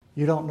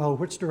You don't know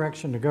which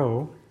direction to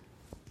go,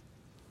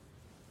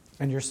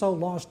 and you're so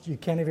lost you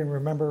can't even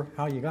remember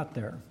how you got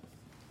there,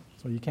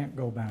 so you can't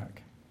go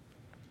back.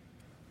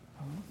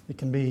 It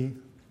can be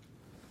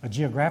a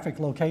geographic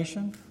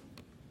location,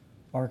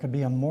 or it could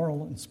be a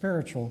moral and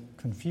spiritual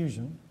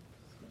confusion.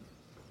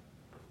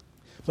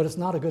 But it's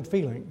not a good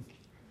feeling.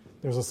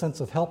 There's a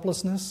sense of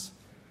helplessness,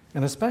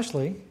 and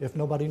especially if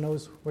nobody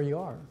knows where you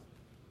are,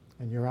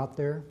 and you're out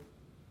there,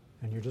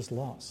 and you're just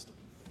lost.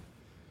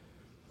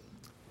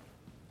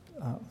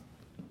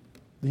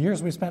 The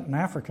years we spent in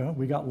Africa,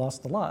 we got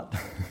lost a lot.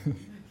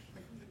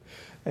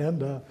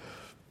 And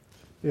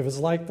it was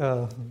like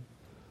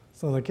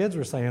some of the kids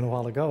were saying a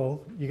while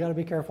ago, you got to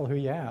be careful who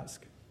you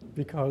ask,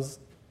 because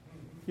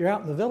you're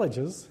out in the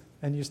villages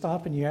and you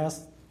stop and you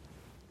ask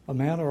a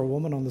man or a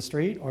woman on the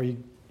street, or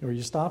you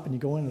stop and you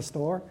go in the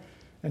store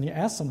and you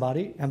ask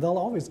somebody, and they'll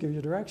always give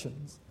you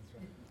directions.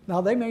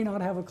 Now, they may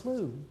not have a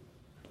clue,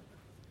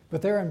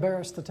 but they're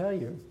embarrassed to tell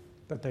you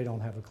that they don't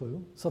have a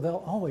clue, so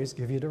they'll always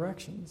give you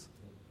directions.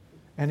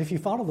 And if you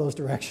follow those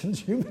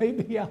directions, you may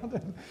be out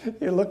and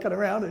you're looking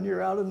around and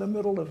you're out in the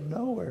middle of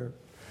nowhere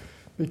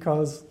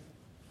because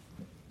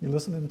you're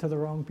listening to the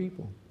wrong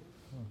people.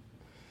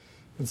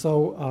 And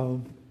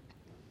so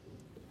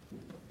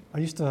I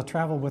used to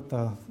travel with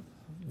the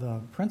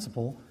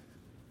principal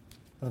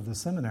of the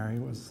seminary,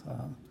 was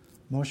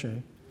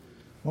Moshe.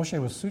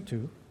 Moshe was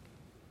Sutu,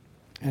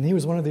 and he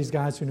was one of these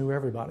guys who knew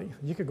everybody.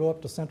 You could go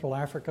up to Central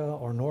Africa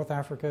or North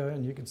Africa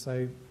and you could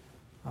say,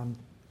 I'm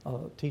a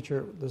teacher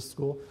at this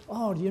school.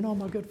 Oh, do you know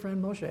my good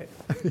friend Moshe?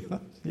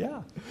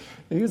 Yeah,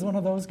 he was one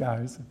of those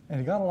guys, and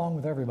he got along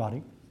with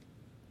everybody.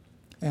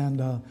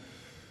 And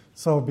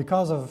so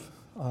because of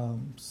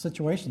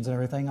situations and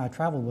everything, I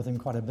traveled with him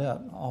quite a bit.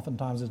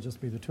 Oftentimes it'd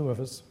just be the two of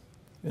us,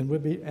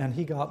 and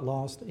he got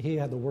lost. He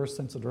had the worst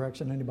sense of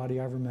direction anybody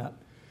I ever met,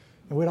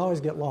 and we'd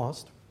always get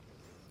lost.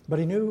 But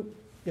he knew,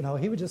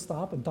 he would just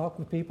stop and talk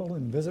with people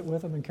and visit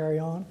with them and carry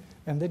on,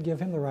 and they'd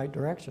give him the right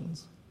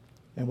directions.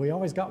 And we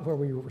always got where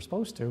we were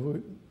supposed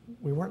to.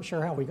 We weren't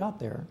sure how we got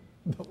there,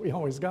 but we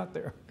always got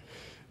there.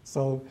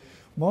 So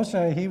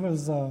Moshe, he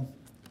was a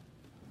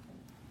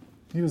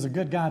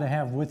good guy to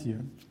have with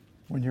you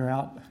when you're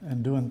out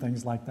and doing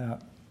things like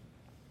that.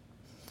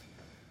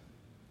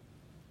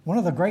 One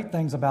of the great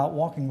things about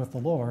walking with the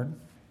Lord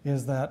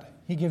is that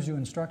He gives you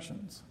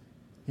instructions.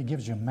 He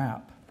gives you a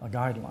map, a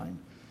guideline.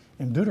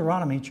 In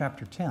Deuteronomy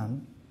chapter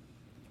 10,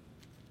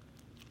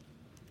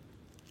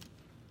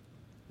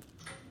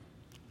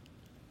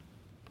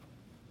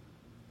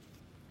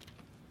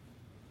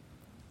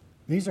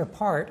 these are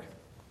part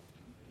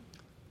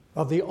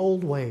of the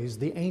old ways,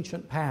 the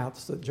ancient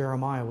paths that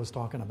Jeremiah was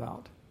talking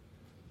about.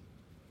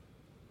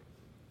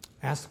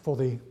 Ask for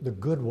the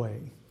good way.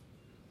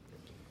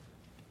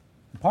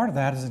 Part of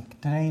that is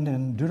contained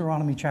in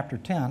Deuteronomy chapter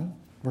 10,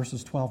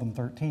 verses 12 and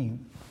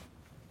 13.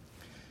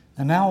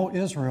 And now, O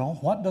Israel,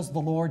 what does the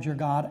Lord your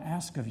God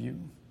ask of you?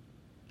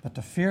 But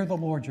to fear the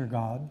Lord your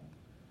God,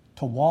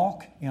 to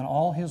walk in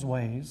all His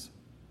ways,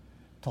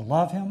 to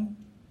love Him,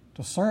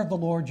 to serve the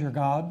Lord your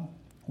God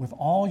with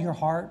all your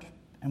heart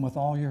and with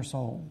all your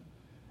soul,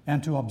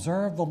 and to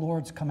observe the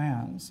Lord's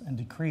commands and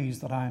decrees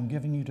that I am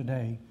giving you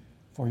today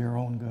for your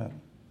own good.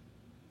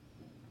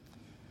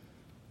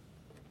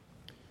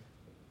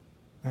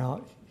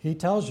 Now, He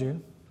tells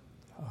you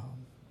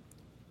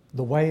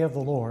the way of the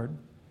Lord,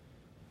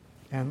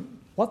 and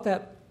what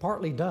that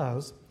partly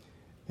does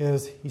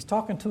is He's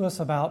talking to us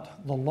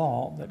about the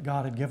law that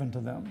God had given to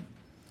them.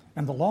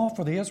 And the law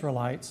for the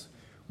Israelites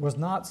was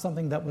not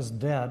something that was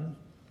dead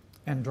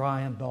and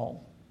dry and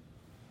dull.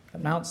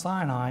 At Mount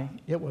Sinai,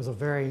 it was a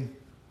very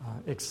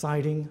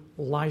exciting,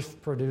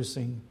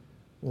 life-producing,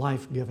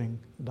 life-giving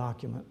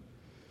document.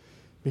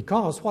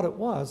 Because what it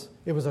was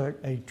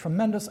a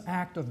tremendous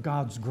act of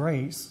God's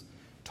grace,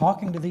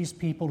 talking to these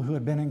people who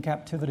had been in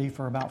captivity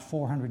for about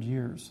 400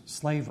 years,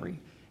 slavery,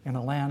 in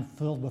a land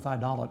filled with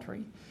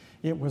idolatry.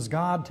 It was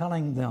God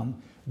telling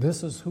them,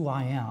 this is who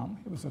I am.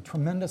 It was a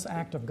tremendous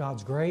act of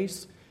God's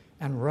grace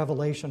and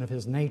revelation of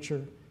His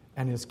nature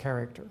and His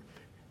character.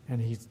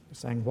 And He's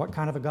saying, what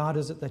kind of a God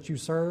is it that you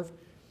serve?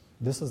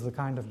 This is the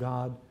kind of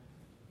God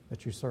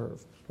that you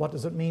serve. What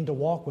does it mean to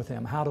walk with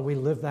Him? How do we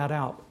live that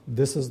out?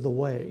 This is the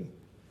way.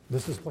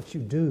 This is what you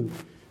do.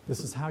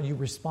 This is how you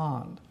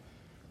respond.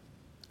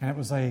 And it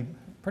was a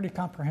pretty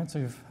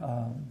comprehensive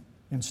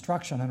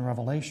instruction and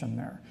revelation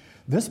there.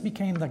 This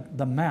became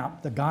the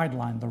map, the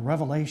guideline, the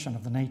revelation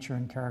of the nature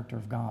and character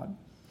of God.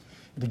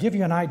 And to give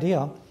you an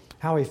idea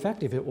how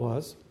effective it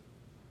was,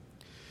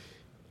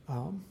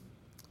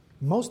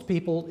 most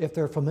people, if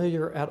they're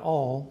familiar at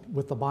all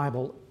with the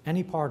Bible,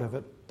 any part of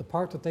it, the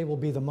part that they will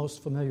be the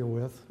most familiar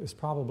with is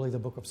probably the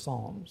book of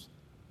Psalms.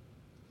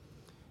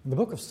 And the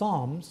book of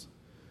Psalms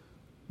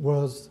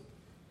was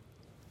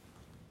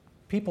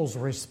people's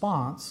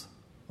response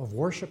of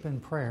worship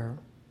and prayer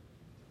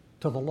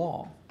to the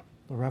law,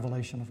 the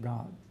revelation of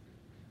God.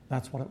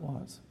 That's what it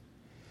was.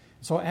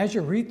 So as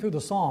you read through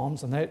the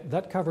Psalms, and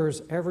that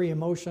covers every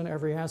emotion,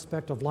 every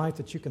aspect of life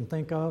that you can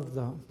think of,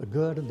 the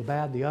good and the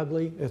bad, the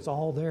ugly, it's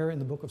all there in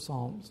the book of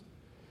Psalms.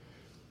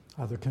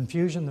 The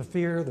confusion, the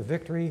fear, the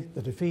victory,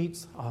 the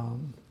defeats,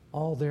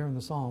 all there in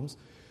the Psalms.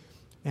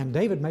 And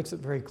David makes it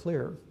very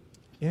clear,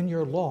 in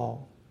your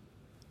law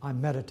I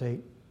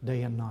meditate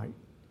day and night.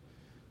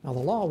 Now the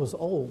law was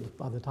old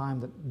by the time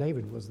that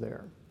David was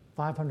there,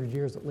 500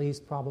 years at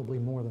least, probably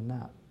more than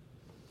that.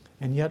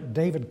 And yet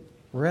David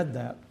read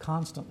that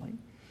constantly.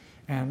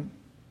 And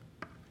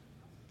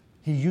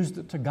he used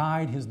it to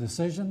guide his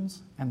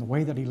decisions and the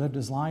way that he lived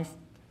his life.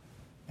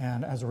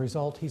 And as a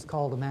result, he's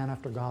called a man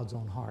after God's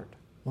own heart,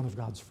 one of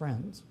God's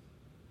friends.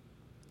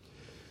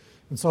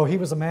 And so he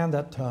was a man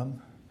that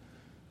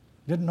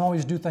didn't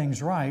always do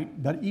things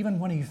right, but even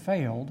when he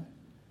failed,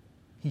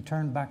 he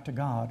turned back to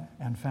God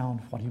and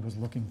found what he was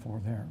looking for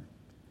there.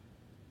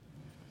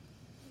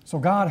 So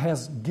God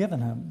has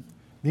given him,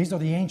 these are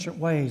the ancient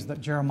ways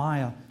that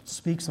Jeremiah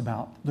speaks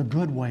about, the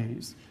good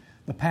ways,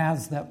 the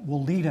paths that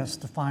will lead us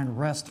to find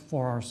rest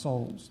for our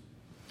souls.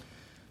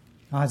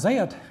 Now,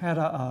 Isaiah had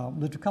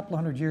lived a couple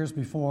hundred years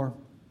before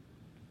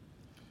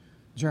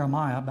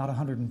Jeremiah, about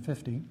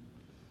 150.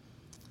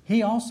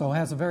 He also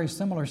has a very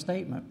similar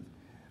statement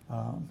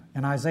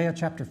in Isaiah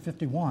chapter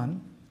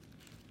 51,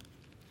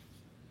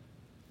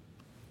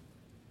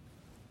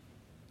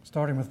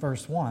 starting with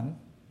verse 1.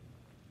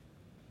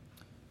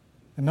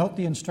 And note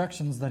the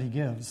instructions that he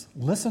gives.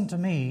 Listen to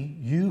me,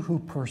 you who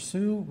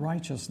pursue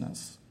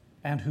righteousness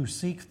and who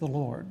seek the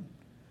Lord.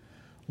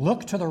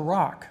 Look to the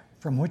rock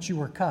from which you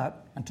were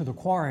cut and to the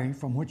quarry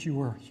from which you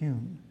were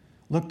hewn.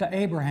 Look to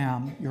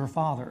Abraham, your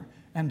father,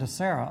 and to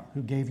Sarah,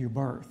 who gave you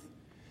birth.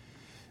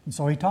 And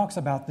so he talks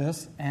about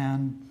this,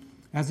 and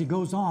as he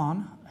goes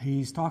on,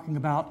 he's talking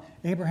about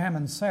Abraham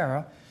and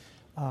Sarah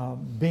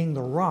being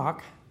the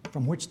rock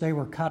from which they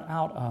were cut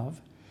out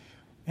of.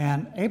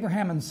 And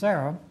Abraham and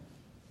Sarah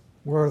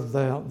were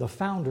the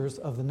founders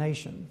of the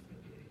nation,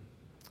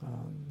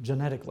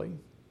 genetically,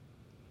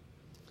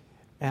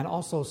 and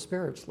also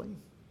spiritually,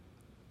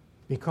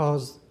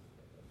 because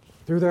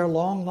through their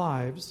long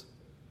lives,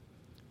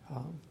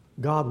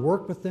 God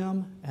worked with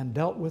them and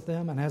dealt with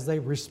them, and as they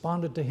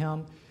responded to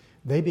Him,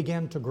 they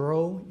began to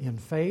grow in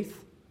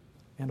faith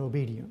and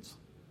obedience.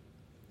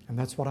 And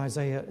that's what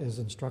Isaiah is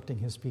instructing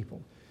his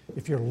people.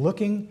 If you're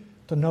looking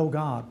to know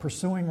God,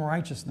 pursuing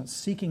righteousness,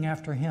 seeking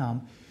after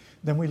Him,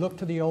 then we look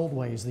to the old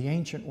ways, the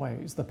ancient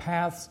ways, the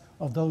paths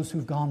of those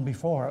who've gone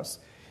before us,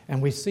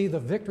 and we see the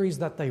victories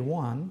that they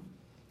won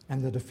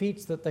and the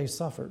defeats that they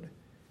suffered.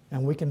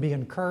 And we can be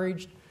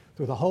encouraged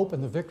through the hope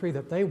and the victory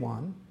that they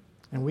won,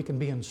 and we can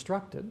be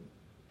instructed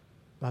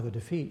by the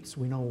defeats.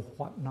 We know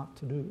what not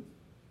to do.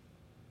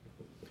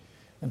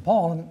 And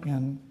Paul,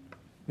 in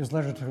his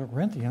letter to the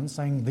Corinthians,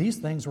 saying these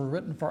things were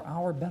written for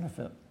our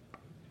benefit.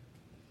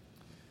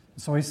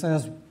 So he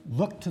says,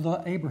 look to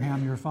the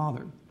Abraham, your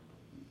father.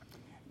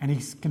 And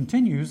he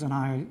continues in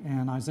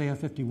Isaiah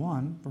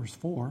 51, verse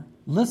 4,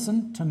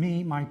 listen to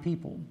me, my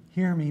people.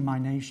 Hear me, my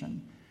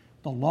nation.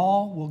 The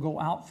law will go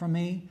out from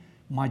me.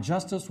 My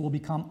justice will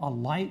become a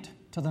light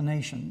to the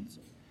nations.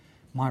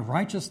 My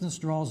righteousness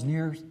draws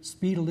near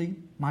speedily.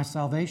 My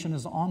salvation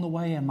is on the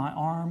way, and my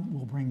arm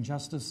will bring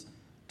justice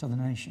to the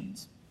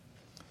nations.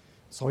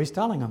 So he's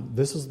telling them,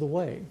 this is the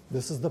way.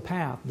 This is the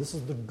path. This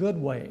is the good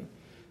way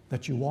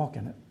that you walk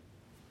in it.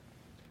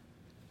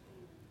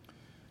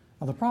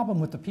 Now, the problem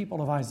with the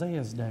people of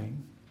Isaiah's day,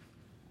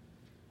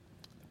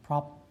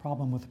 the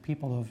problem with the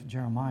people of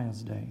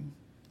Jeremiah's day,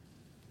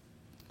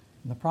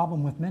 and the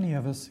problem with many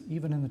of us,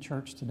 even in the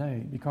church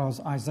today, because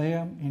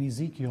Isaiah and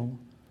Ezekiel,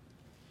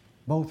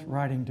 both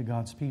writing to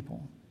God's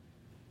people,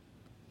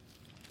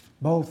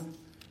 both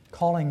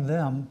calling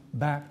them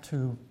back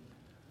to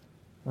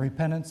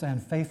repentance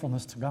and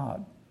faithfulness to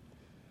God.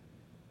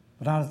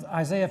 But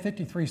Isaiah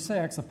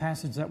 53:6, a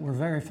passage that we're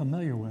very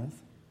familiar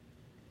with,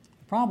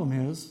 the problem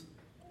is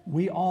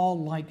we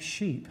all, like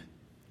sheep,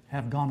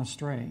 have gone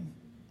astray.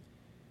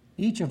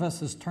 Each of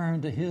us has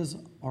turned to his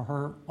or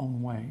her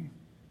own way,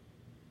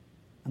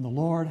 and the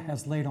Lord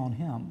has laid on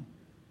him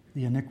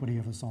the iniquity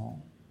of us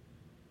all.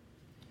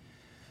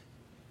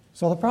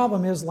 So the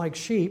problem is, like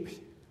sheep,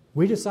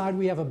 we decide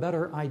we have a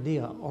better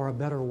idea or a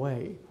better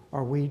way,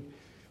 or we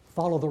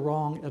follow the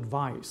wrong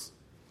advice,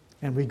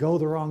 and we go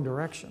the wrong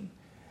direction.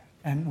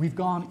 And we've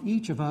gone,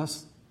 each of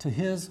us, to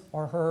his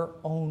or her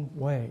own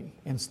way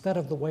instead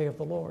of the way of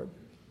the Lord,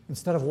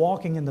 instead of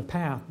walking in the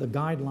path, the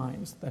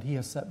guidelines that He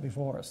has set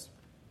before us.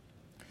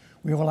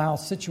 We will allow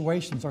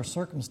situations or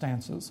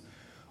circumstances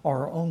or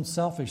our own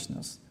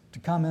selfishness to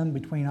come in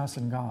between us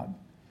and God.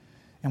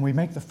 And we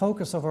make the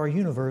focus of our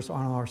universe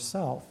on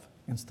ourselves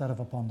instead of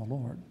upon the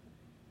Lord.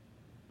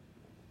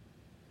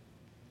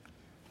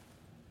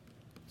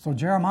 So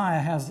Jeremiah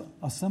has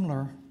a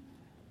similar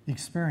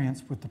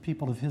experience with the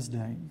people of his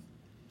day.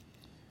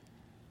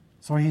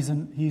 So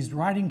he's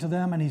writing to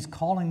them and he's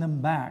calling them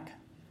back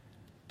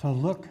to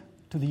look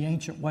to the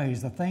ancient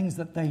ways, the things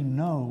that they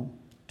know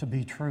to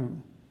be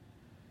true.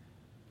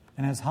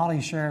 And as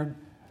Holly shared,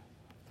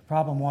 the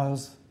problem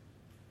was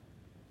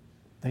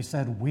They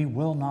said, we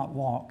will not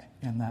walk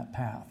in that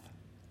path.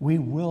 We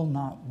will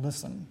not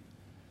listen.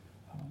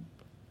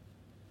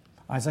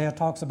 Isaiah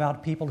talks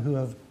about people who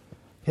have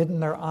hidden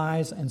their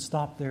eyes and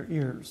stopped their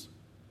ears.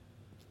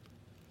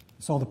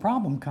 So the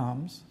problem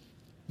comes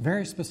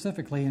very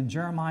specifically in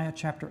Jeremiah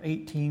chapter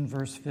 18,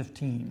 verse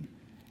 15.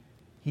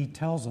 He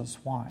tells us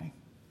why.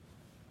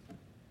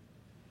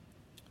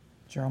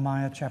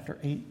 Jeremiah chapter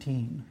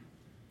 18,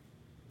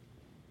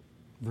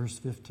 verse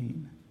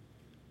 15.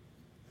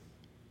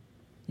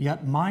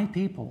 Yet my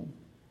people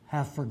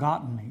have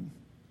forgotten me.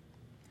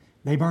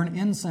 They burn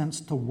incense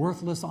to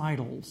worthless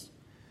idols.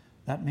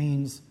 That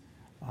means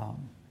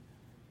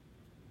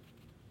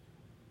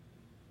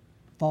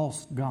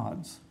false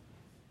gods.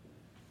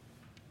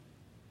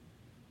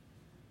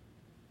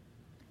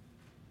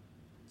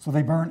 So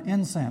they burn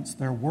incense,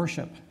 their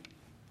worship.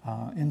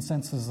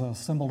 Incense is a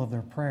symbol of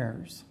their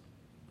prayers,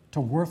 to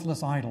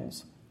worthless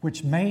idols,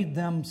 which made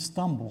them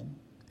stumble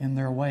in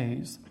their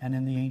ways and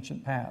in the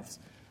ancient paths.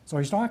 So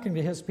he's talking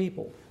to his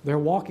people. They're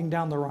walking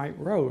down the right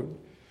road,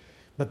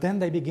 but then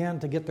they begin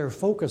to get their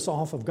focus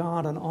off of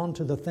God and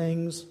onto the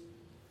things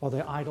or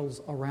the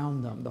idols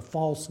around them, the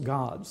false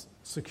gods,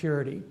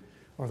 security,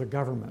 or the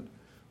government,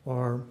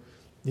 or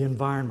the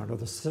environment, or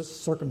the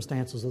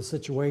circumstances of the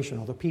situation,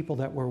 or the people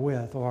that we're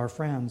with, or our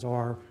friends,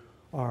 or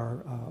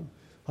our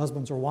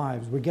husbands or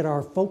wives. We get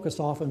our focus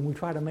off and we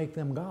try to make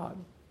them God.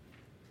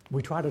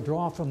 We try to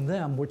draw from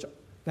them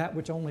that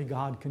which only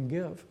God can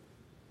give.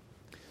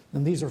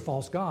 And these are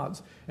false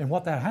gods. And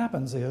what that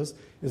happens is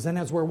then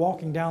as we're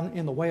walking down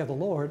in the way of the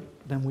Lord,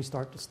 then we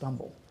start to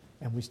stumble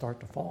and we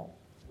start to fall.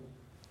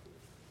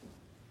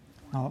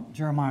 Now,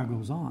 Jeremiah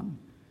goes on.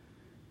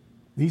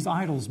 These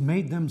idols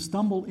made them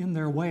stumble in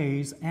their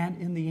ways and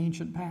in the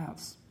ancient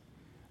paths.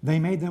 They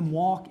made them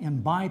walk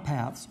in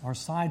bypaths or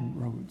side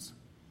roads,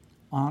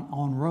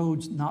 on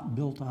roads not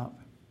built up.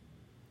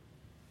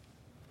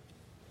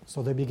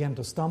 So they begin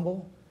to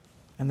stumble,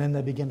 and then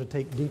they begin to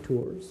take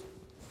detours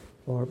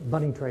or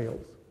bunny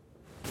trails.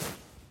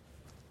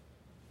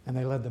 And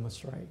they led them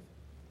astray.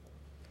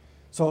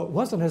 So it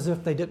wasn't as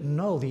if they didn't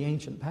know the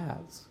ancient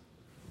paths.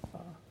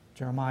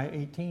 Jeremiah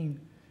 18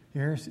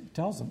 here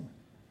tells them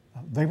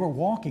they were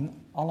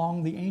walking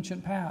along the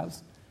ancient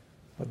paths,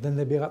 but then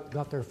they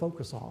got their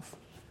focus off.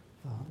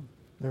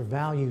 Their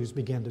values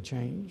began to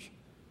change,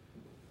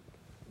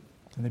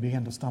 and they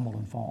began to stumble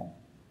and fall.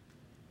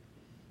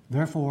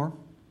 Therefore,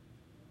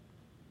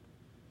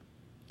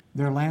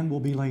 their land will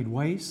be laid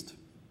waste,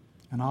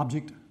 an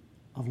object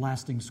of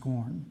lasting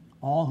scorn.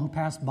 All who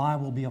pass by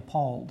will be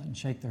appalled and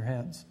shake their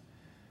heads.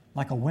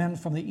 Like a wind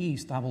from the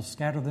east, I will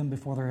scatter them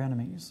before their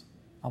enemies.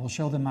 I will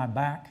show them my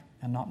back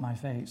and not my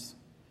face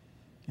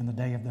in the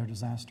day of their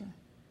disaster.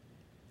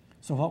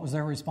 So what was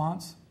their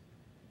response?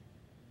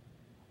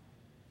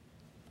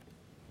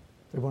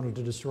 They wanted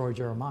to destroy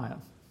Jeremiah.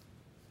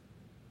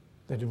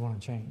 They didn't want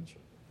to change.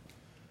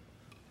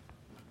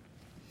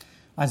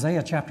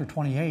 Isaiah chapter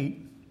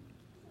 28.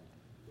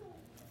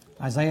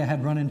 Isaiah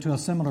had run into a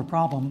similar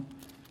problem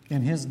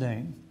in his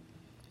day.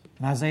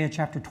 In Isaiah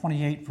chapter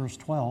 28, verse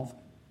 12,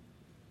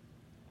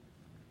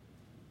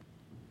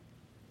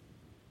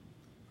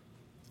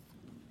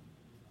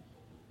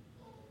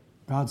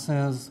 God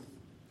says,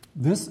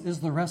 "This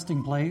is the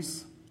resting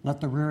place, let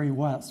the weary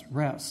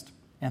rest,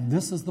 and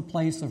this is the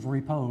place of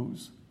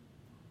repose."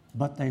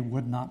 But they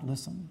would not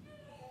listen.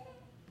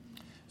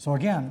 So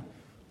again,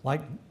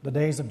 like the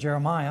days of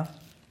Jeremiah,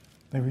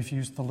 they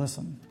refused to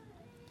listen.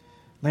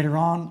 Later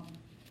on,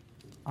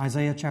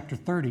 Isaiah chapter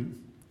 30,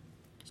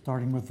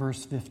 starting with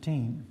verse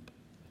 15.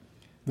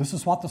 This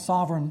is what the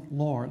sovereign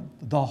Lord,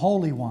 the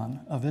Holy One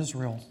of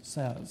Israel,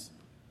 says.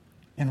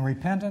 In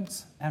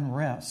repentance and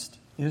rest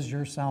is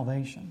your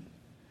salvation.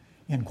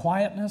 In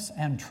quietness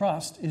and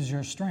trust is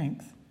your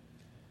strength,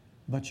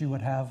 but you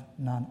would have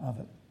none of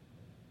it.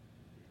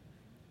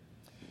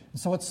 And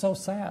so it's so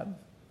sad.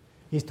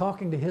 He's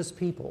talking to his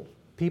people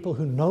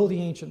who know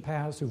the ancient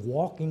paths, who are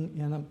walking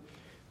in them.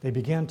 They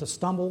begin to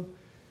stumble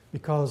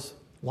because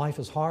life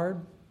is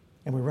hard,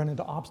 and we run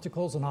into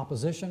obstacles and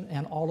opposition,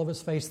 and all of us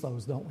face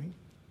those, don't we?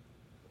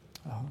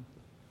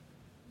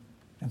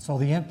 And so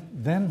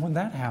then when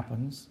that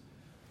happens,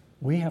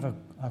 we have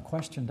a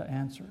question to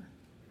answer.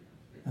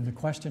 And the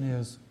question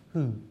is,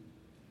 who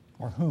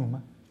or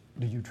whom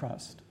do you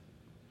trust?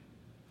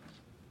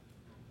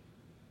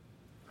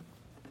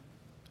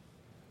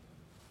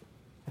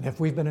 And if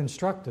we've been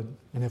instructed,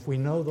 and if we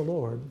know the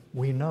Lord,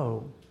 we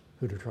know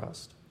who to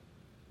trust.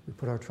 We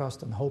put our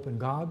trust and hope in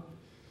God.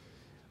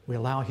 We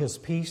allow His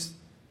peace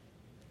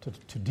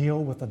to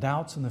deal with the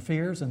doubts and the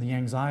fears and the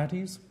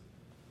anxieties.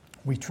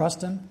 We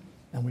trust Him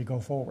and we go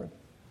forward,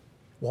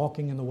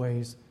 walking in the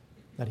ways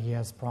that He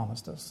has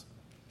promised us.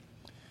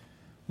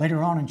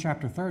 Later on in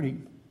chapter 30,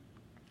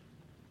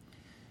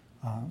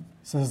 it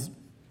says,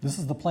 this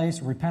is the place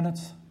of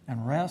repentance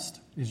and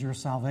rest is your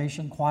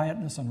salvation.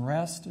 Quietness and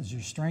rest is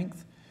your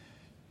strength.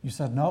 You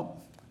said, nope.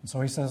 And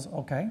so he says,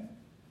 okay.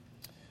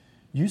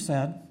 You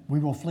said, we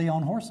will flee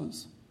on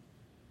horses.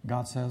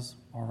 God says,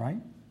 all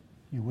right,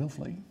 you will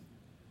flee.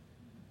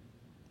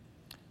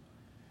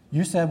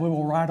 You said we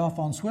will ride off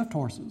on swift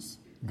horses.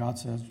 God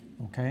says,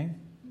 okay,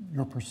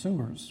 your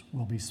pursuers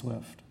will be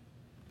swift.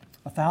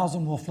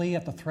 1,000 will flee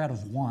at the threat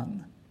of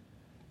one.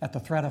 At the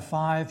threat of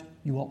 5,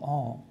 you will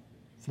all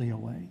flee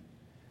away,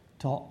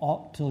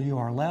 till you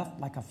are left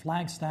like a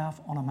flagstaff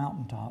on a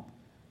mountaintop,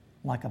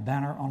 like a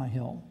banner on a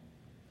hill.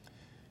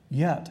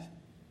 Yet,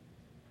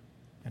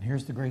 and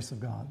here's the grace of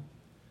God,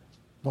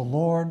 the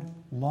Lord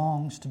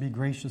longs to be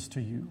gracious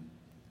to you.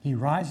 He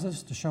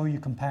rises to show you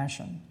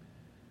compassion.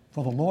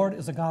 For the Lord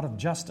is a God of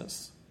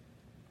justice.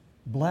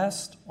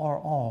 Blessed are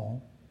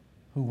all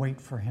who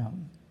wait for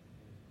him.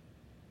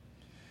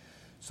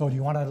 So do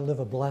you want to live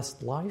a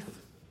blessed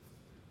life?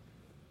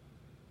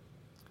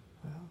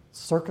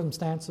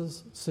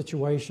 Circumstances,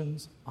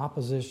 situations,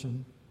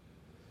 opposition.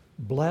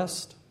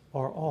 Blessed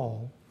are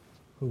all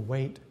who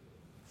wait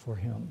for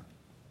him.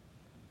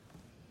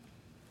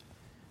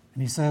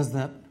 And he says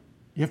that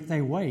if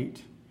they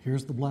wait,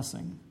 here's the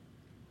blessing.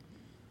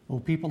 O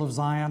people of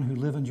Zion who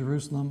live in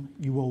Jerusalem,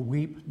 you will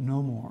weep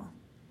no more.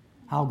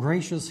 How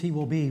gracious he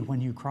will be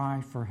when you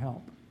cry for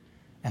help.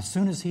 As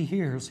soon as he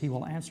hears, he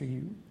will answer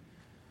you.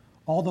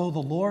 Although the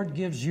Lord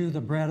gives you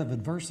the bread of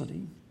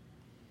adversity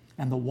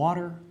and the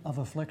water of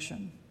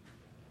affliction,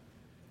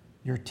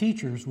 your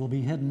teachers will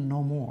be hidden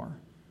no more.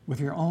 With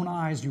your own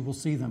eyes you will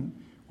see them.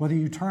 Whether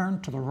you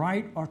turn to the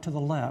right or to the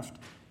left,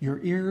 your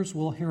ears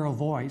will hear a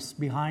voice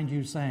behind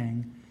you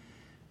saying,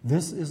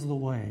 "This is the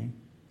way,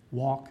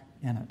 walk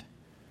in it."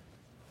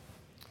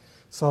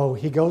 So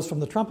he goes from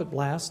the trumpet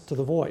blast to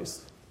the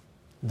voice.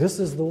 This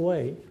is the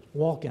way,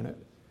 walk in it.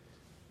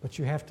 But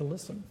you have to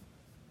listen.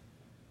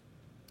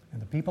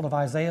 And the people of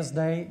Isaiah's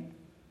day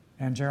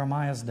and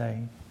Jeremiah's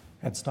day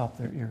had stopped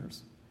their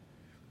ears.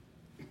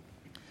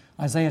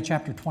 Isaiah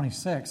chapter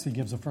 26, he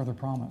gives a further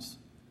promise.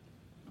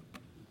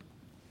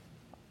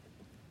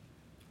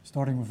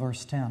 Starting with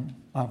verse 7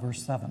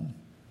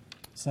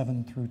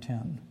 through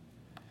 10.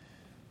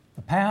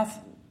 The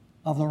path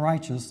of the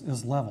righteous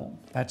is level.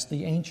 That's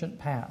the ancient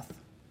path.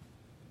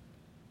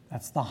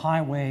 That's the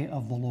highway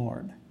of the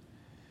Lord.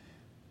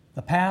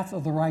 The path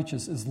of the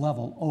righteous is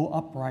level, O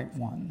upright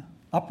one.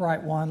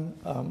 Upright one,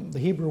 the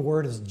Hebrew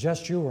word is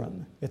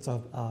Jeshurun. It's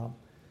a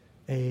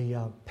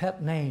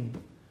pet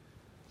name,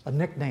 a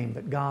nickname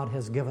that God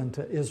has given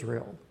to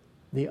Israel,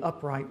 the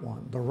upright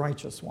one, the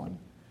righteous one.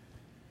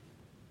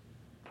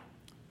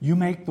 You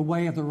make the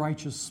way of the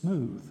righteous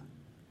smooth.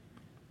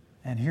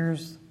 And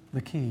here's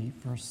the key,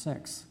 verse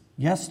 6.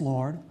 Yes,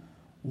 Lord,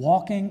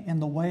 walking in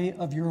the way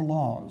of your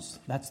laws.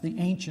 That's the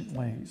ancient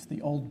ways,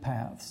 the old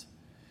paths.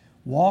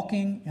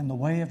 Walking in the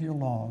way of your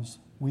laws,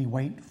 we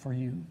wait for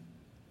you.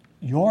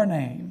 Your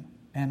name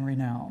and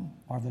renown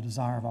are the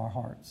desire of our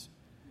hearts.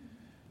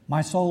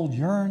 My soul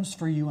yearns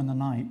for you in the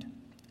night.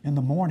 In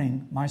the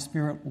morning, my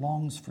spirit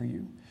longs for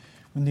you.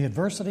 When the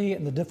adversity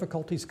and the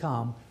difficulties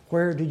come,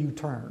 where do you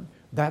turn?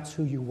 That's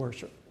who you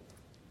worship.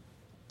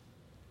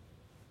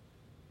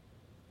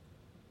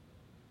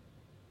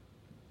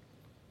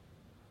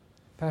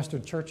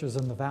 Pastored churches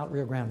in the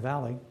Rio Grande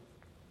Valley,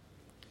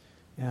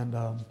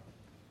 and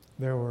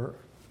there were,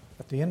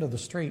 at the end of the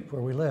street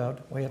where we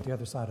lived, way at the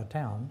other side of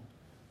town,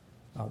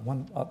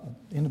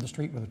 end of the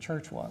street where the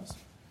church was,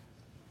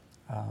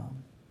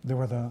 there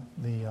were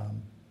the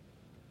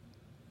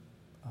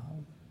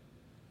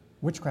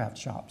witchcraft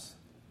shops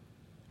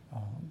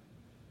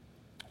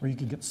where you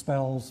could get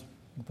spells,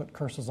 put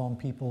curses on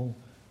people,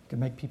 you could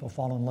make people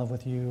fall in love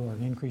with you, or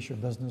increase your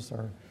business,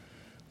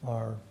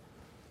 or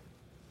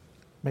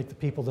make the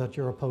people that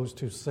you're opposed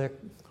to sick.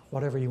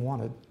 Whatever you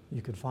wanted,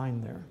 you could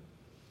find there.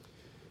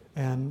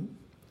 And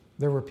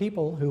there were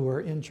people who were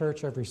in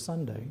church every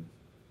Sunday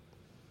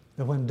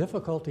that when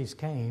difficulties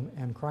came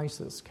and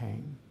crisis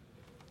came,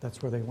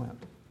 that's where they went.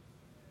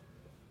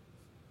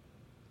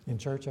 In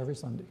church every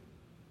Sunday.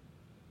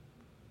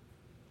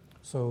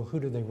 So who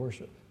do they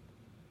worship?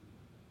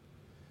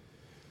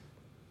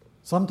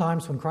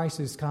 Sometimes when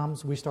crisis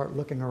comes, we start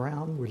looking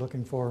around. We're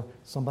looking for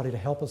somebody to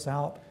help us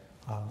out.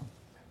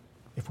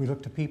 If we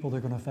look to people, they're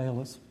going to fail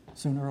us.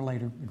 Sooner or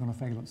later, they're going to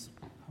fail us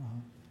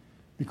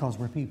because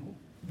we're people.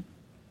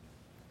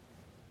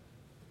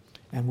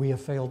 And we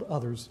have failed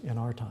others in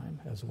our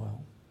time as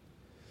well.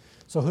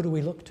 So who do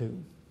we look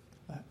to?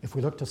 If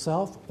we look to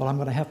self, well, I'm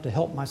going to have to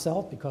help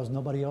myself because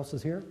nobody else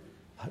is here.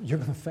 You're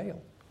going to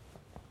fail.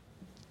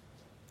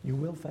 You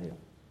will fail.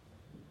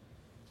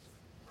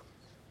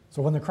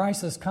 So when the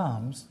crisis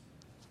comes,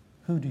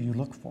 who do you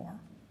look for?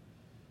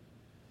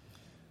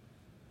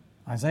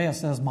 Isaiah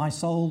says, my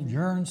soul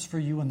yearns for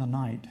you in the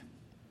night.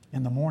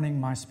 In the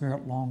morning, my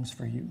spirit longs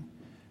for you.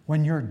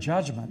 When your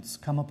judgments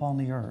come upon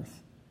the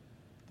earth,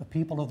 the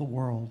people of the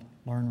world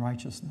learn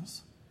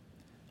righteousness.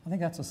 I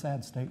think that's a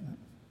sad statement.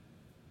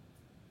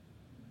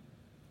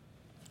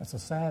 That's a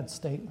sad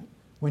statement.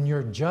 When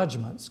your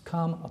judgments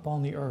come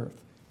upon the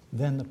earth,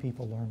 then the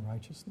people learn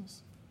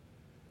righteousness.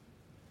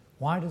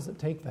 Why does it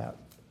take that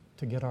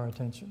to get our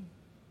attention?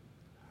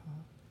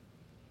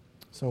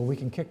 So we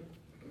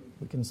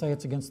can say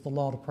it's against the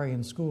law to pray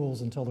in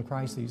schools until the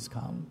crises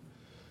come,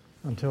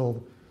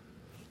 until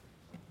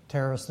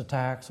terrorist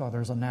attacks or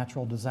there's a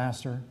natural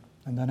disaster,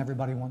 and then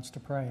everybody wants to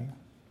pray.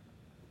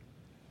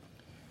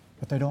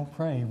 But they don't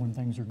pray when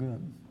things are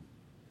good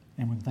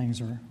and when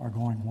things are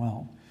going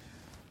well.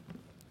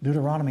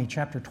 Deuteronomy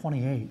chapter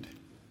 28.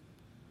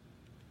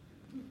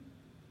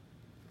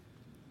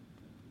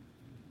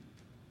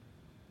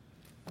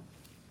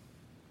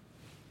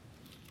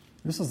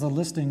 This is a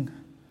listing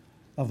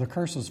of the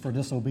curses for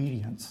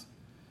disobedience.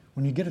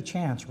 When you get a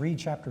chance, read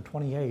chapter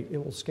 28.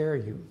 It will scare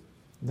you.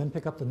 Then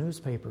pick up the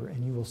newspaper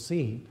and you will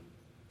see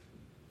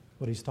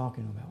what he's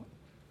talking about.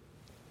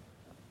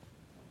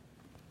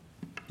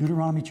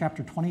 Deuteronomy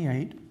chapter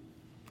 28,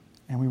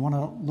 and we want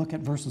to look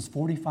at verses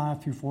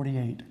 45 through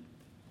 48.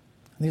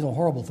 These are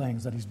horrible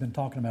things that he's been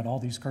talking about, all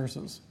these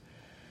curses.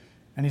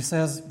 And he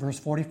says, verse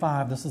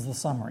 45, this is the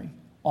summary.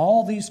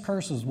 All these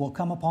curses will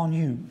come upon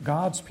you,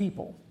 God's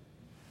people.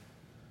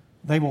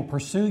 They will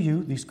pursue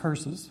you, these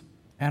curses,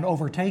 and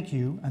overtake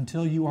you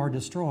until you are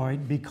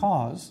destroyed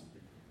because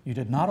you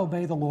did not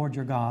obey the Lord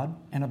your God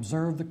and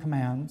observe the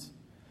commands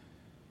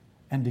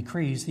and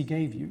decrees he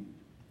gave you.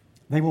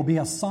 They will be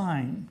a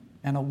sign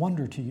and a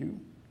wonder to you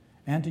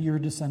and to your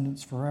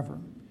descendants forever.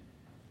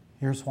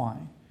 Here's why.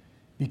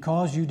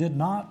 Because you did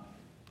not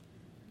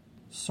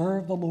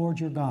serve the Lord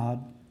your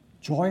God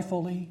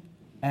joyfully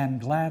and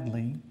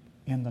gladly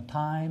in the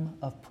time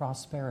of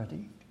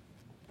prosperity.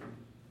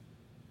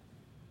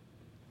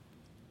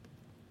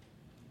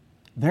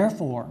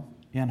 Therefore,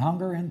 in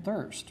hunger and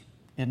thirst,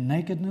 in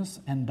nakedness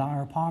and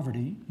dire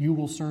poverty, you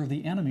will serve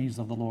the enemies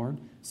of the Lord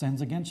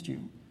sends against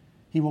you.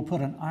 He will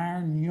put an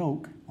iron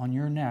yoke on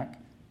your neck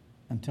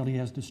until he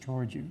has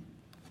destroyed you.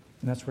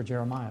 And that's where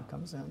Jeremiah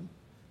comes in.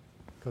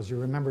 Because you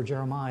remember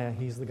Jeremiah,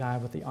 he's the guy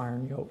with the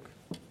iron yoke.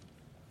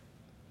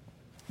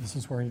 This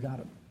is where he got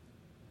it.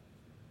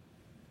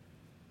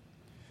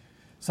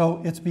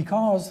 So it's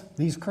because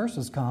these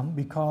curses come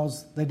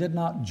because they did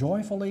not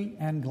joyfully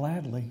and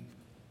gladly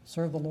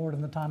serve the Lord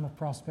in the time of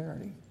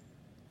prosperity.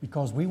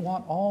 Because we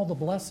want all the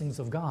blessings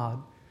of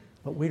God,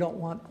 but we don't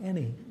want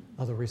any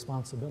of the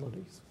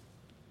responsibilities.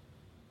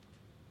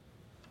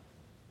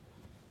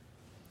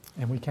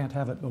 And we can't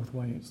have it both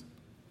ways.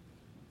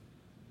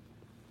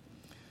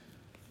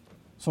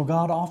 So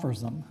God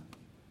offers them.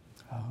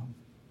 You're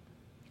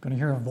going to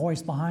hear a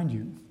voice behind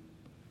you.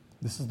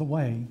 This is the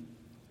way.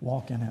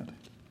 Walk in it.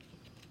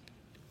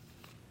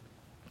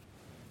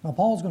 Now,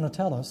 Paul's going to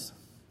tell us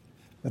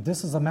that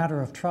this is a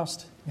matter of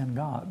trust in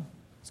God.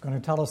 He's going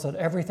to tell us that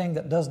everything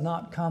that does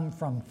not come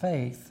from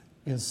faith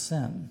is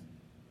sin.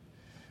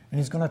 And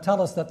he's going to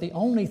tell us that the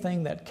only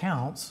thing that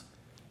counts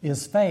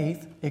is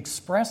faith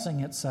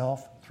expressing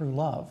itself through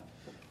love.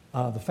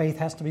 The faith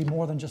has to be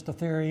more than just a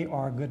theory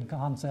or a good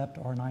concept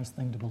or a nice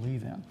thing to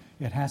believe in.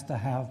 It has to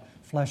have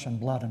flesh and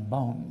blood and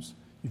bones.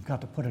 You've got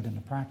to put it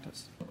into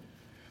practice.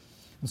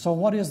 And so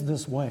what is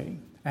this way?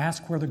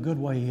 Ask where the good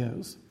way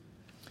is.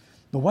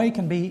 The way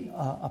can be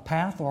a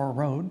path or a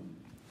road,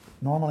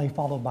 normally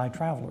followed by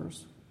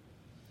travelers.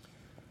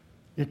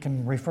 It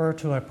can refer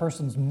to a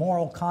person's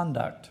moral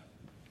conduct.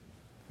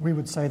 We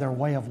would say their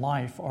way of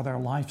life or their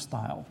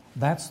lifestyle.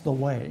 That's the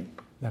way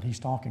that he's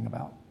talking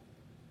about.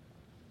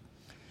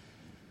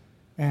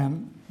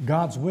 And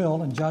God's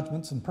will and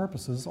judgments and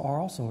purposes are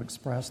also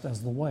expressed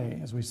as the way,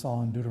 as we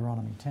saw in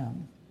Deuteronomy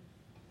 10.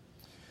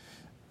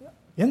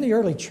 In the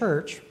early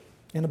church,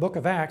 in the book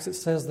of Acts, it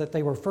says that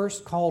they were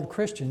first called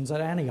Christians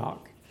at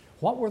Antioch.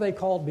 What were they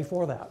called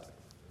before that?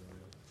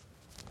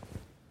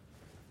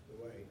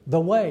 The way. The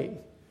way.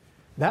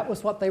 That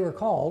was what they were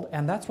called,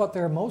 and that's what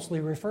they're mostly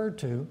referred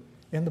to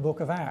in the book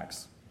of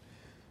Acts.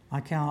 I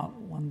count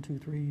 1, 2,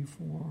 3,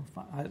 4,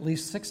 5, at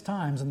least 6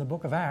 times in the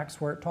book of Acts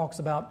where it talks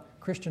about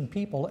Christian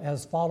people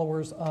as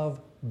followers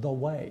of the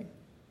way.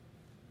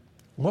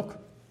 Look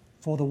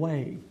for the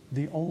way,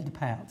 the old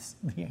paths,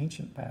 the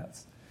ancient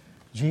paths.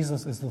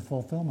 Jesus is the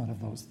fulfillment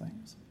of those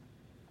things.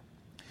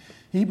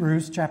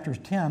 Hebrews chapter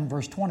 10,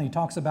 verse 20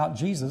 talks about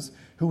Jesus,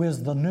 who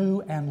is the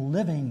new and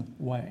living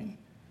way.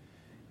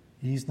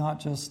 He's not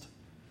just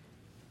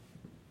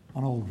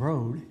an old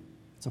road,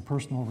 it's a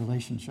personal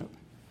relationship.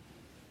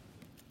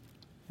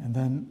 And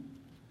then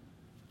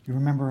you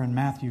remember in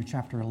Matthew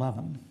chapter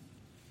 11,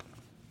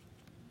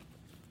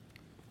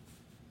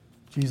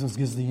 Jesus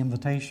gives the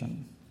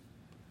invitation.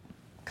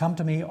 Come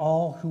to me,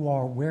 all who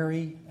are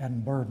weary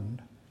and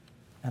burdened,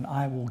 and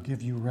I will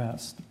give you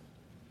rest.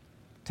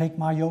 Take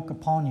my yoke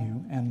upon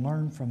you and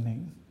learn from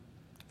me,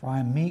 for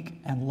I am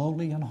meek and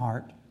lowly in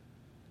heart,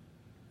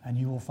 and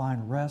you will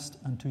find rest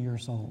unto your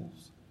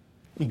souls.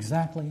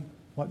 Exactly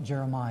what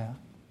Jeremiah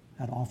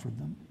had offered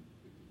them.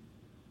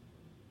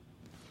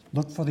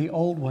 Look for the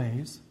old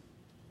ways,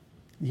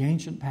 the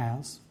ancient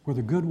paths, where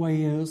the good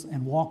way is,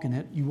 and walk in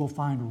it. You will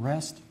find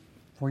rest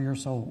for your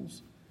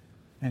souls.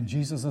 And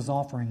Jesus is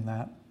offering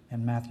that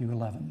in Matthew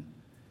 11.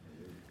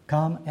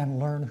 Come and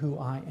learn who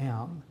I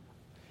am.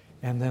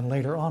 And then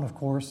later on, of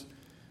course,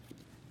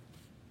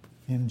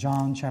 in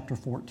John chapter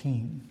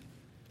 14,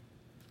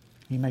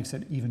 he makes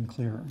it even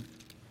clearer.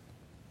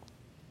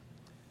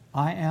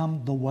 I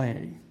am the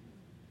way,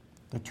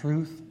 the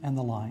truth, and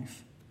the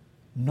life.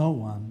 No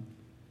one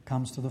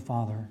comes to the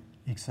Father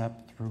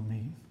except through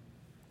me.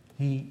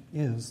 He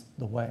is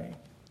the way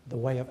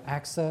of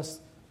access,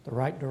 the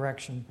right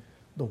direction,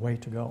 the way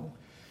to go.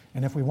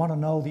 And if we want to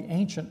know the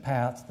ancient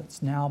path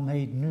that's now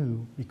made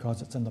new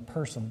because it's in the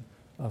person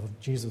of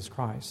Jesus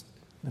Christ,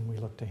 then we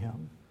look to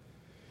him.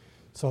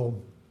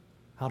 So,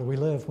 how do we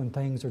live when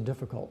things are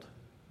difficult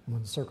and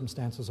when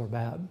circumstances are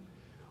bad?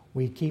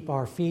 We keep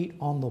our feet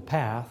on the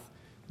path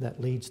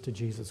that leads to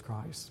Jesus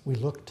Christ. We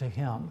look to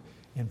him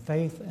in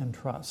faith and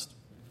trust.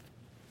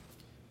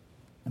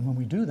 And when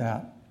we do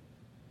that,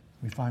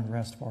 we find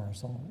rest for our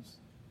souls.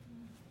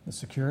 The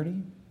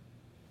security,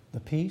 the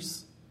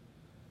peace,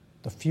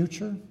 the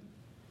future,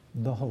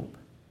 the hope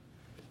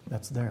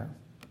that's there.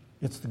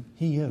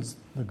 He is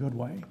the good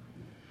way.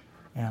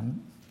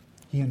 And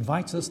he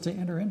invites us to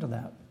enter into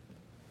that.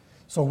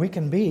 So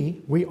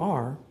we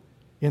are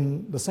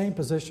in the same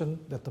position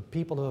that the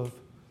people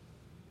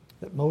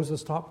that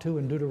Moses talked to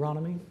in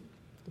Deuteronomy,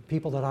 the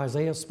people that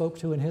Isaiah spoke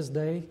to in his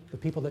day, the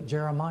people that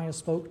Jeremiah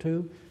spoke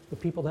to, the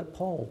people that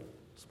Paul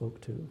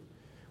spoke to.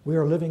 We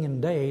are living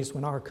in days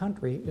when our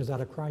country is at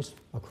a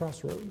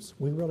crossroads.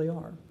 We really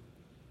are.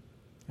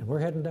 And we're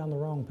heading down the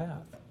wrong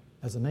path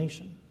as a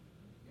nation.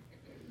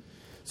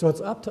 So it's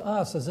up to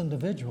us as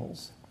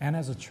individuals and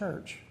as a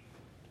church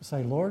to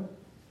say, Lord,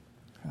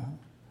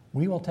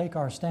 we will take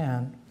our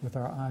stand with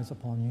our eyes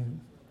upon you.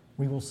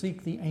 We will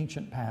seek the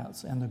ancient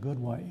paths and the good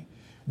way.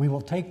 We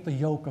will take the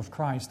yoke of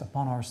Christ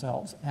upon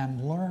ourselves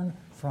and learn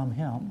from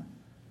him.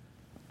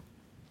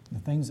 The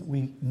things that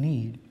we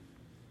need,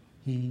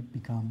 he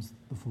becomes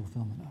the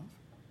fulfillment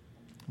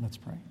of. Let's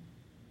pray.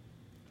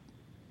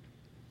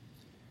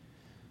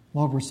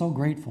 Lord, we're so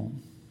grateful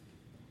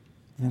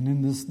that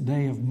in this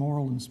day of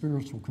moral and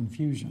spiritual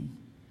confusion,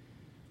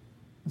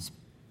 this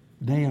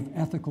day of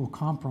ethical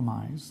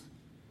compromise,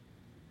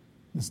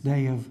 this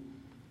day of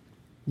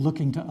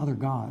looking to other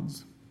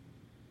gods,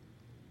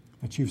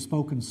 that you've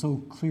spoken so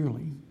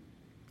clearly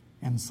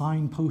and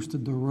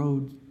signposted the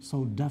road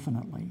so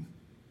definitely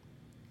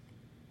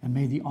and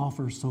made the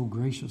offer so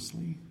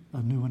graciously,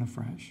 anew and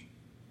afresh.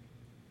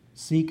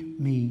 Seek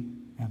me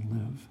and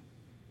live.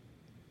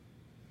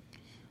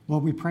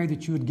 Lord, we pray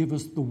that you would give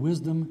us the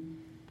wisdom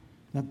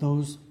that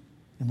those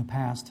in the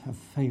past have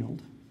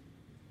failed.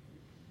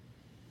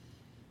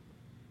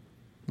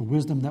 The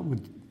wisdom that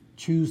would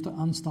choose to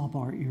unstop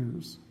our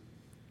ears,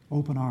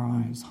 open our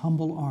eyes,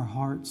 humble our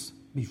hearts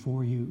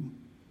before you,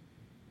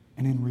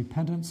 and in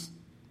repentance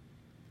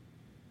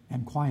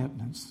and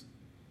quietness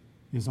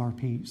is our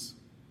peace.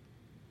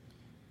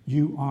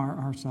 You are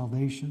our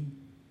salvation.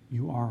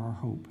 You are our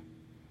hope.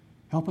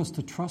 Help us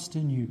to trust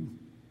in you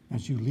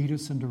as you lead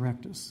us and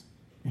direct us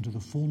into the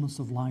fullness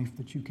of life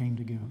that you came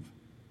to give.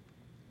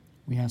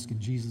 We ask in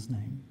Jesus'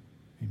 name,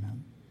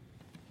 amen.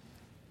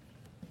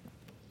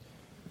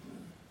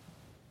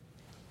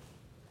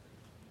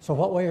 So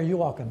what way are you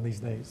walking these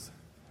days?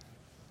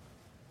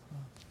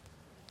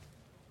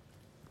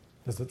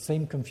 Does it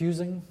seem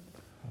confusing,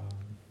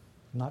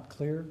 not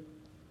clear,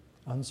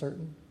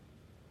 uncertain?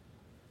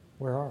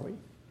 Where are we?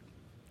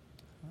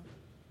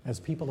 As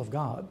people of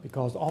God,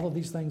 because all of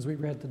these things we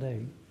read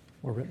today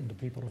were written to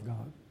people of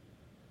God.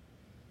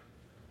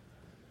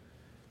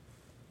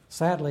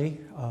 Sadly,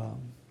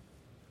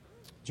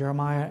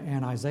 Jeremiah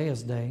and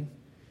Isaiah's day,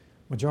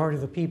 majority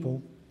of the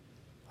people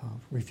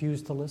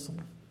refused to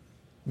listen.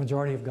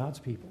 Majority of God's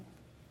people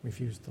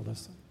refused to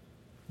listen.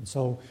 And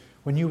so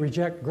when you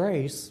reject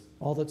grace,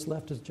 all that's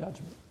left is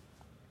judgment,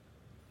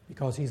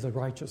 because he's a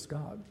righteous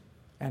God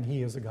and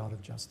he is a God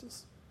of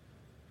justice.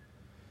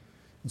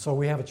 And so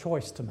we have a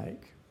choice to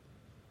make.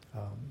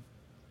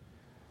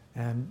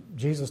 And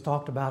Jesus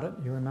talked about it,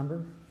 you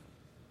remember?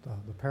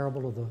 The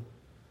parable of the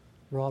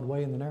broad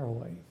way and the narrow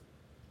way.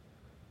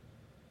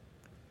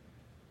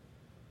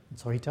 And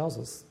so he tells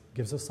us,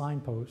 gives us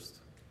signposts.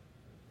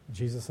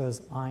 Jesus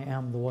says, I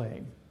am the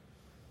way.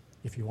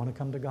 If you want to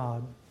come to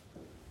God,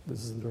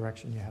 this is the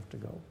direction you have to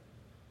go.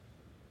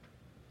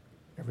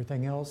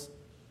 Everything else,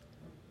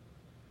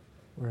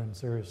 we're in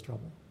serious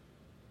trouble.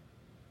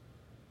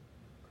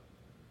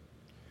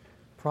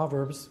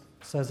 Proverbs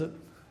says it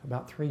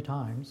about 3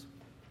 times.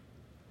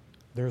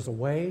 There's a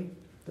way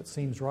that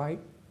seems right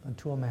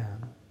unto a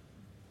man,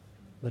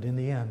 but in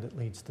the end it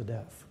leads to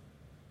death.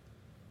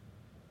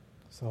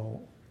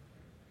 So,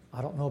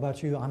 I don't know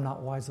about you, I'm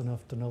not wise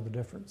enough to know the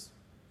difference.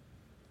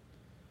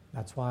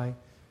 That's why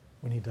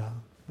we need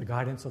the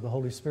guidance of the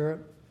Holy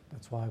Spirit.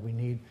 That's why we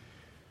need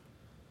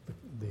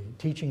the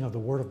teaching of the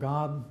Word of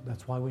God.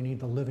 That's why we need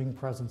the living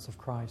presence of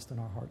Christ in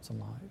our hearts and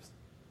lives.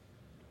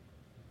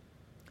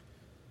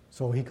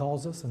 So he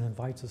calls us and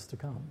invites us to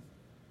come.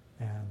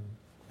 And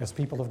as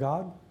people of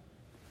God,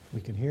 we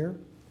can hear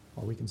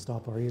or we can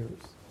stop our ears.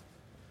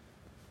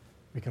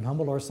 We can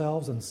humble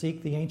ourselves and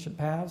seek the ancient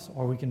paths,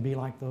 or we can be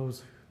like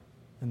those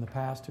in the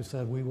past who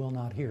said, we will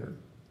not hear,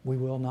 we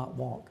will not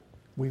walk,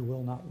 we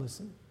will not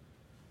listen.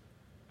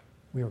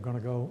 We are going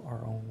to go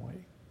our own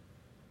way.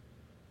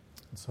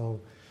 And so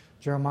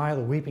Jeremiah,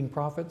 the weeping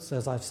prophet,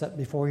 says, I've set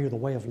before you the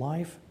way of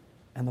life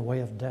and the way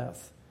of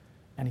death.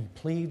 And he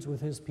pleads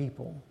with his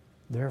people,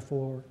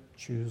 Therefore,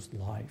 choose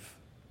life.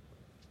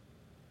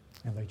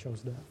 And they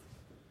chose death.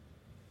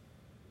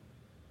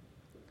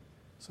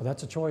 So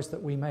that's a choice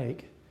that we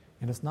make,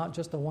 and it's not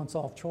just a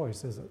once-off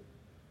choice, is it?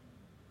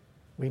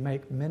 We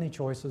make many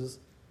choices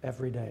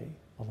every day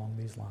along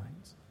these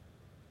lines.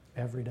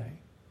 Every day.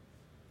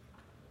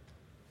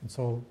 And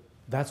so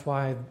that's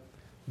why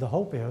the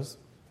hope is,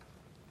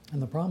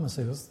 and the promise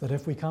is, that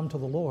if we come to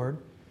the Lord,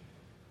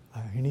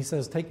 and He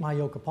says, take my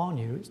yoke upon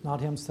you, it's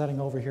not Him sitting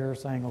over here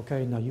saying,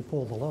 okay, now you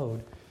pull the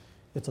load.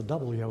 It's a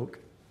double yoke,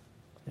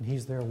 and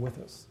He's there with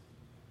us.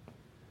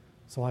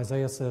 So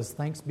Isaiah says,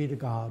 thanks be to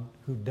God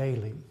who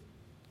daily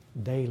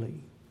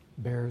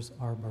bears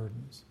our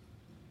burdens.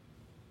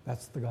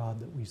 That's the God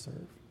that we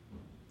serve,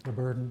 the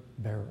burden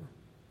bearer.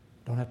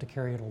 Don't have to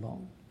carry it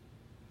alone.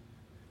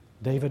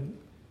 David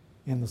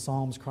in the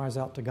Psalms cries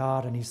out to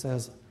God and he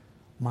says,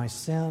 my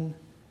sin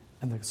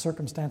and the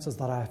circumstances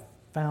that I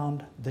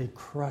found, they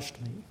crushed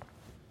me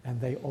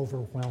and they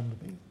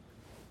overwhelmed me.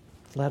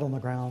 Fled on the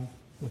ground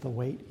with a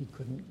weight he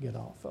couldn't get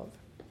off of.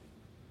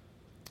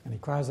 And he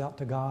cries out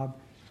to God,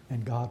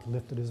 and God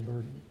lifted his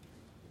burden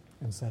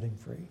and set him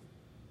free.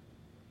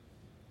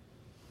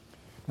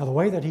 Now, the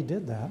way that He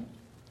did that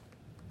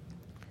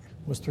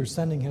was through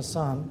sending His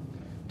Son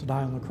to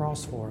die on the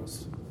cross for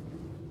us.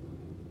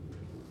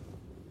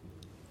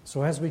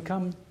 So as we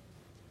come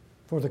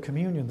for the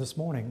communion this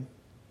morning,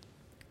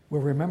 we're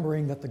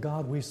remembering that the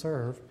God we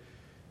serve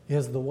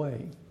is the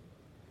way.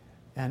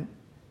 And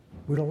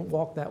we don't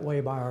walk that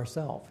way by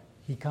ourselves.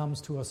 He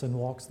comes to us and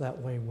walks that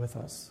way with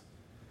us.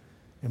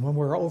 And when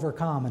we're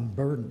overcome and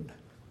burdened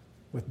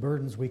with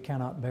burdens we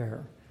cannot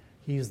bear,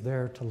 He's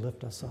there to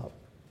lift us up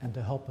and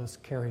to help us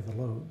carry the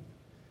load.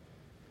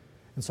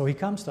 And so He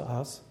comes to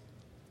us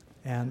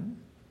and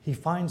He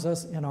finds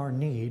us in our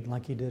need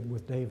like He did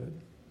with David.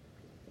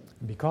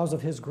 And because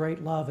of His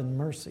great love and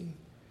mercy,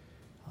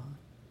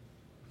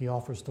 He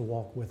offers to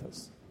walk with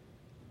us.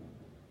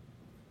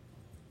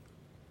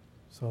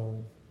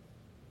 So